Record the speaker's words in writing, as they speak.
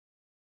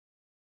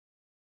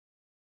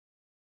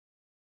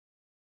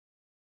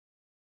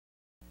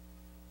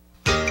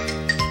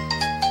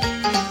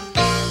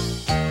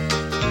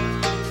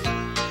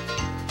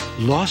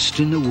Lost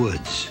in the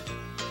Woods.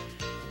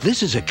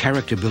 This is a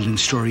character-building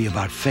story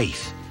about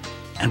faith.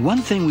 And one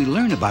thing we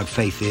learn about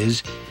faith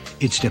is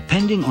it's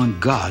depending on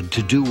God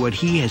to do what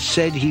He has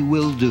said He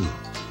will do.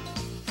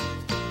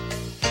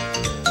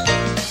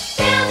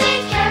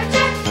 Building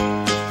character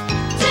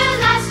to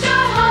last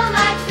your whole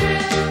life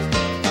through.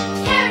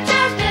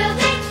 Character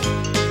building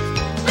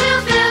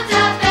will build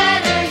a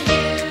better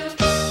you.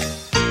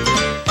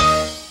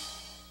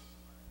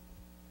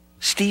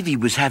 Stevie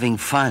was having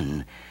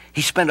fun.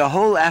 He spent a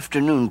whole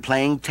afternoon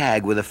playing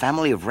tag with a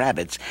family of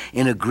rabbits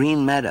in a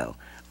green meadow.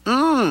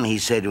 He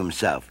said to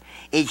himself,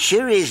 it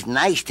sure is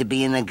nice to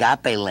be in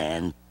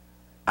Agape-land.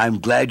 I'm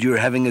glad you're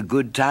having a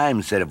good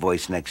time, said a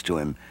voice next to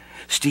him.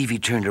 Stevie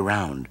turned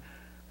around.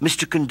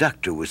 Mr.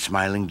 Conductor was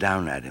smiling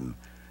down at him.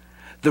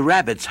 The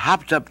rabbits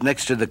hopped up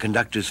next to the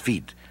conductor's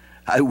feet.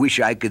 I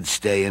wish I could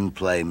stay and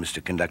play,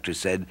 Mr. Conductor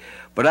said,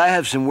 but I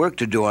have some work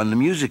to do on the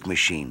music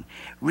machine.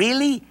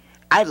 Really?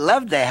 I'd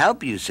love to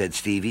help you, said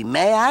Stevie.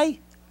 May I?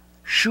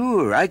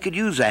 Sure, I could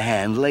use a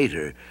hand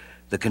later,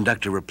 the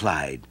conductor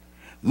replied.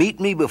 Meet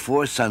me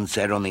before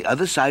sunset on the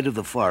other side of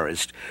the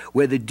forest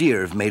where the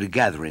deer have made a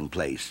gathering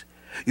place.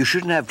 You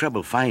shouldn't have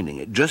trouble finding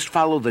it. Just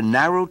follow the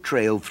narrow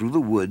trail through the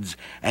woods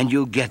and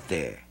you'll get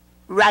there.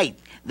 Right,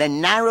 the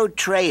narrow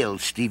trail,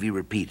 Stevie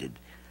repeated.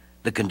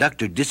 The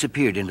conductor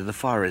disappeared into the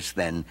forest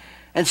then,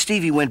 and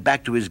Stevie went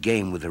back to his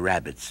game with the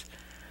rabbits.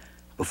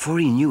 Before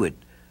he knew it,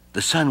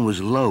 the sun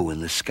was low in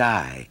the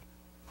sky.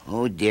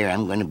 Oh, dear,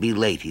 I'm going to be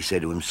late, he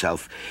said to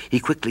himself.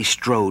 He quickly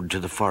strode to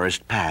the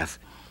forest path.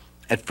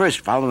 At first,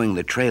 following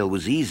the trail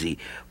was easy,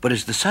 but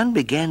as the sun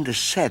began to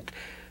set,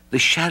 the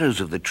shadows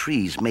of the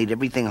trees made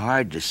everything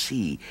hard to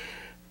see.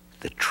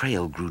 The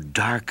trail grew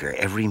darker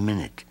every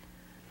minute.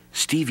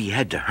 Stevie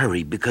had to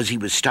hurry because he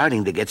was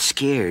starting to get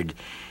scared.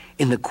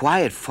 In the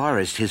quiet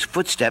forest, his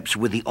footsteps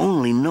were the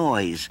only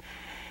noise.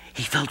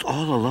 He felt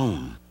all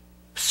alone.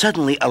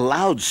 Suddenly, a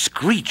loud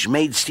screech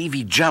made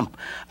Stevie jump.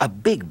 A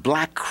big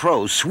black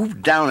crow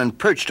swooped down and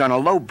perched on a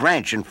low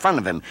branch in front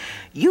of him.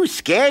 You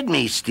scared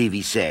me,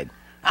 Stevie said.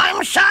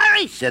 I'm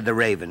sorry, said the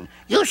raven.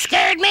 You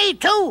scared me,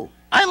 too.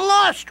 I'm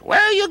lost.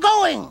 Where are you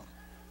going?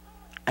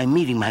 I'm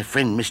meeting my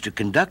friend, Mr.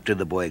 Conductor,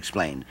 the boy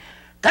explained.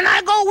 Can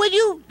I go with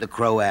you? The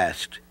crow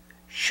asked.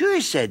 Sure,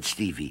 said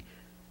Stevie.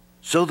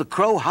 So the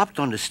crow hopped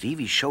onto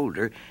Stevie's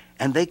shoulder,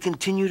 and they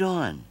continued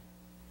on.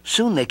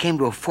 Soon they came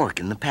to a fork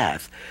in the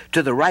path.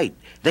 To the right,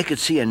 they could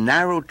see a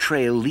narrow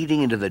trail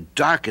leading into the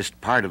darkest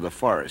part of the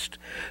forest.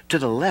 To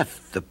the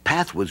left, the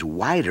path was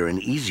wider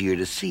and easier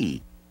to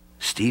see.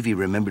 Stevie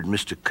remembered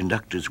Mr.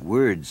 Conductor's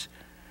words.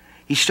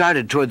 He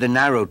started toward the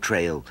narrow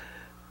trail,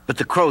 but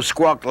the crow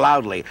squawked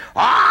loudly.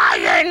 Oh,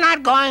 you're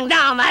not going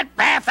down that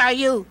path, are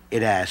you?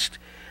 It asked.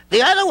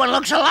 The other one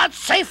looks a lot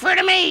safer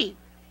to me.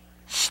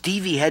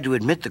 Stevie had to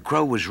admit the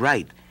crow was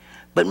right.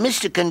 But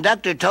Mr.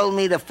 Conductor told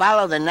me to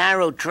follow the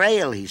narrow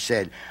trail, he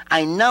said.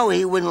 I know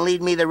he wouldn't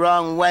lead me the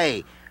wrong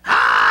way.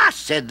 Ah,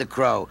 said the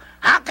crow.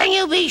 How can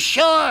you be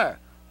sure?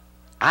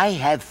 I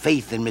have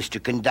faith in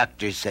Mr.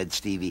 Conductor, said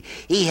Stevie.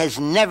 He has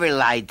never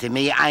lied to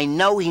me. I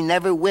know he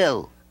never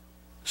will.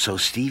 So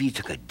Stevie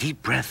took a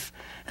deep breath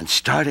and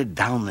started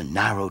down the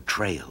narrow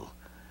trail.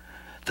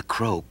 The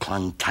crow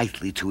clung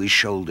tightly to his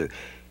shoulder.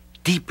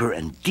 Deeper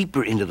and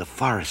deeper into the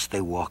forest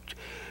they walked.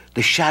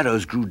 The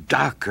shadows grew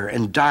darker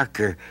and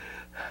darker.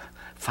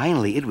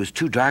 Finally, it was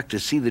too dark to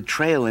see the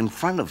trail in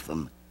front of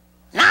them.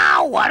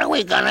 Now what are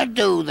we gonna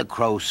do? The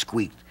crow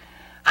squeaked.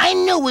 I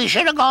knew we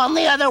should have gone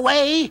the other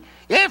way.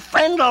 Your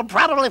friend will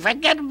probably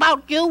forget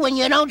about you when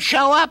you don't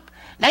show up.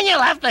 Then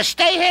you'll have to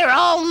stay here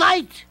all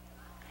night.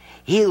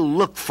 He'll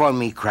look for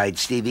me, cried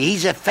Stevie.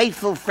 He's a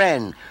faithful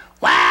friend.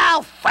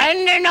 Well,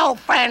 friend or no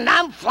friend,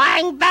 I'm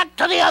flying back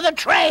to the other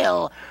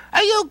trail.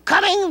 Are you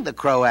coming? The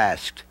crow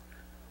asked.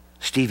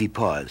 Stevie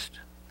paused.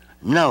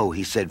 No,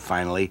 he said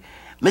finally.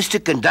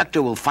 Mr.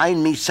 Conductor will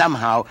find me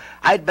somehow.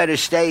 I'd better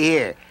stay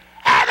here.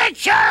 Have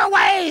it your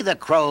way, the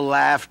crow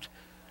laughed.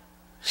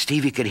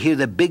 Stevie could hear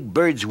the big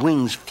bird's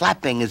wings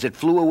flapping as it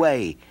flew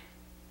away.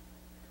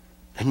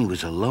 Then he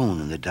was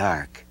alone in the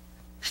dark.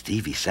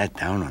 Stevie sat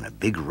down on a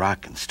big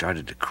rock and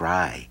started to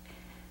cry.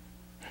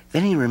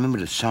 Then he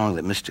remembered a song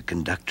that Mr.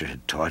 Conductor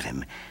had taught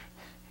him.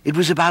 It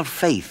was about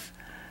faith.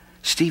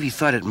 Stevie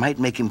thought it might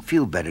make him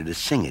feel better to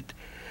sing it.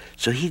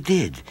 So he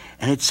did,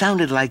 and it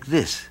sounded like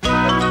this.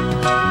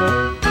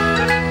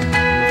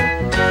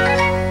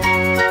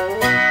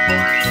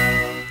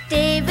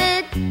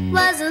 David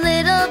was a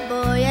little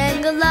boy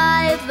and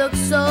Goliath looked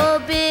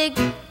so big.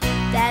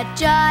 That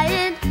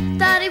giant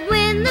thought he'd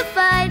win the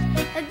fight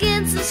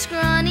against a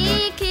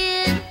scrawny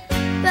kid.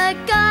 But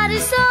God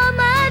is so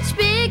much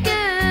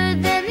bigger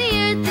than the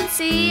earth and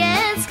sea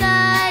and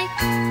sky,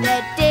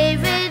 that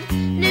David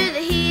knew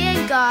that he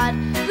and God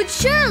would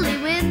surely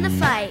win the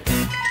fight.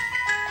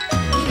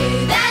 He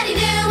knew that he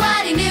knew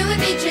what he knew would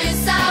be true,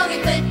 so he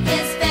put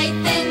his faith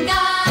in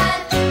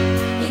God.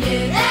 He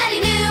knew that he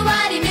knew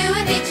what he knew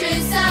would be true,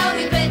 so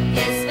he put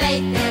his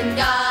faith in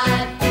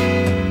God.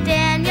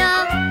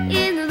 Daniel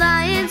in the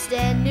lion's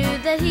den knew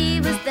that he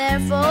was there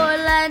for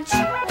lunch.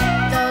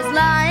 Those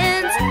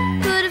lions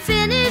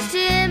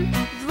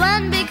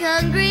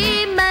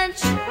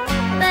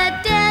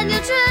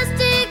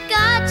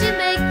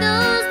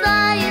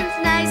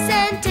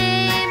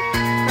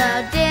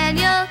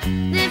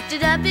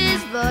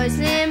voice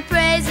in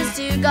praises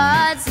to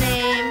God's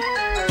name.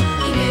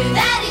 He knew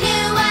that he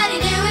knew what he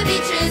knew would be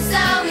true,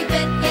 so he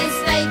put his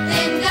faith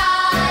in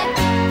God.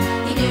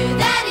 He knew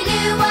that he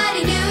knew what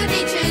he knew would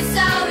be true,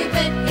 so he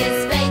put his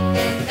faith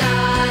in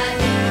God.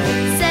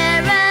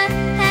 Sarah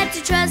had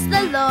to trust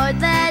the Lord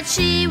that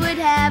she would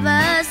have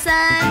a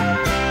son.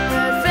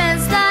 Her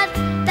friends thought,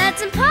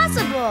 that's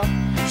impossible.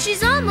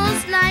 She's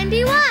almost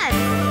 91.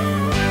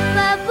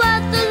 But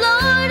what the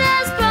Lord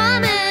has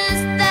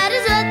promised, that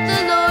is what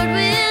the Lord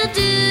will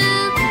do.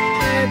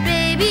 Her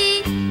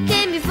baby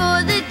came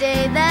before the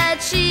day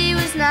that she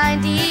was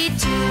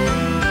 92.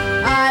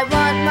 I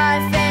want my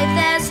faith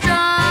as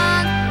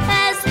strong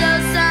as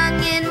those sung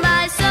in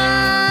my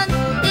song.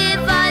 If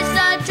I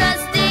start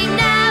trusting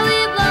now,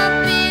 it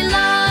won't be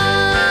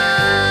long.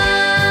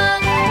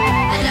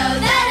 I know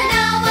that I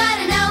know what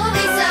I know will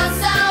be so,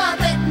 so I'll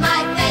put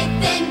my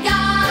faith in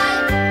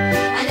God.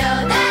 I know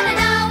that I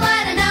know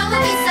what I know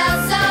will be so,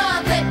 so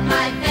I'll put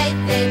my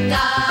faith in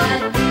God.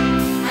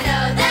 I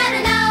know that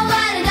I know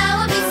what I know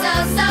will be so,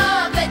 so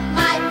I'll put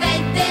my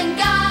faith in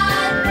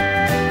God.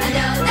 I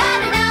know that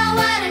I know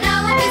what I know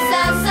will be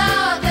so, so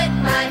I'll put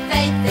my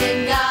faith in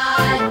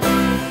God.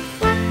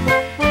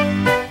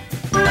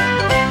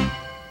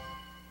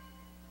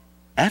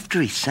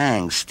 After he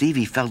sang,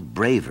 Stevie felt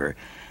braver,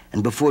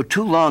 and before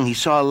too long he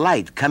saw a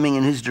light coming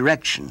in his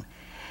direction.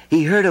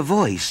 He heard a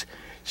voice.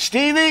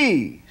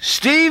 "Stevie!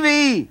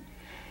 Stevie!"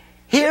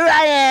 "Here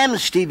I am,"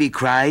 Stevie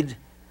cried.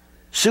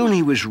 Soon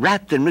he was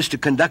wrapped in Mr.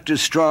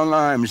 Conductor's strong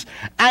arms.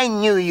 "I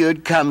knew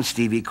you'd come,"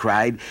 Stevie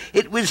cried.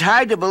 "It was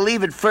hard to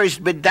believe at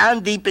first, but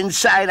down deep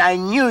inside I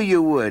knew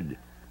you would."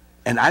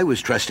 "And I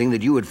was trusting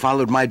that you had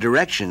followed my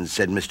directions,"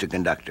 said Mr.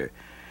 Conductor.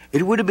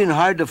 "It would have been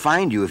hard to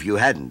find you if you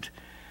hadn't.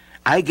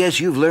 I guess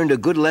you've learned a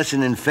good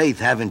lesson in faith,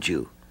 haven't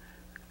you?"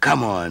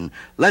 "Come on,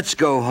 let's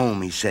go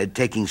home," he said,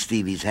 taking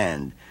Stevie's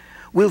hand.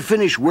 "We'll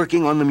finish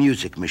working on the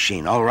music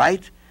machine, all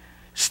right?"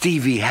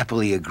 Stevie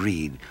happily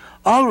agreed.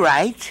 "All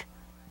right."